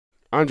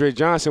Andre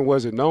Johnson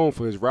wasn't known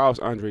for his routes.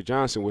 Andre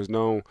Johnson was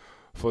known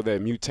for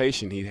that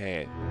mutation he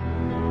had.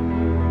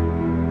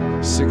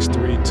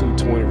 6'3",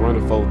 220,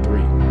 running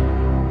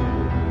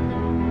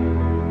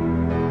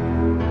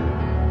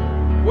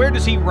 4'3". Where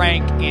does he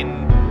rank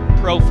in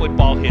pro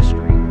football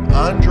history?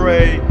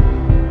 Andre,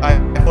 I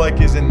feel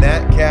like, is in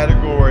that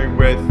category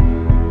with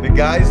the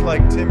guys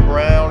like Tim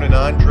Brown and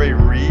Andre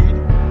Reed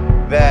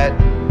that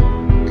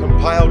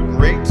compiled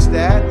great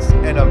stats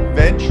and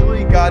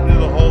eventually got into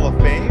the Hall of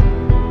Fame.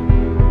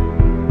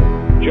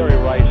 Jerry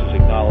Rice is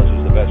acknowledged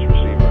as the best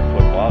receiver in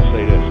football. I'll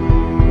say this.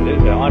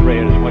 Andre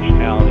had as much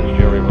talent as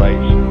Jerry Rice.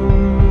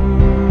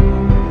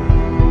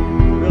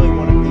 Really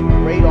one of the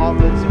great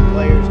offensive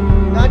players,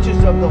 not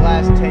just of the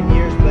last 10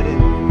 years, but in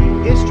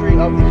the history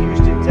of the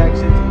Houston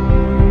Texans.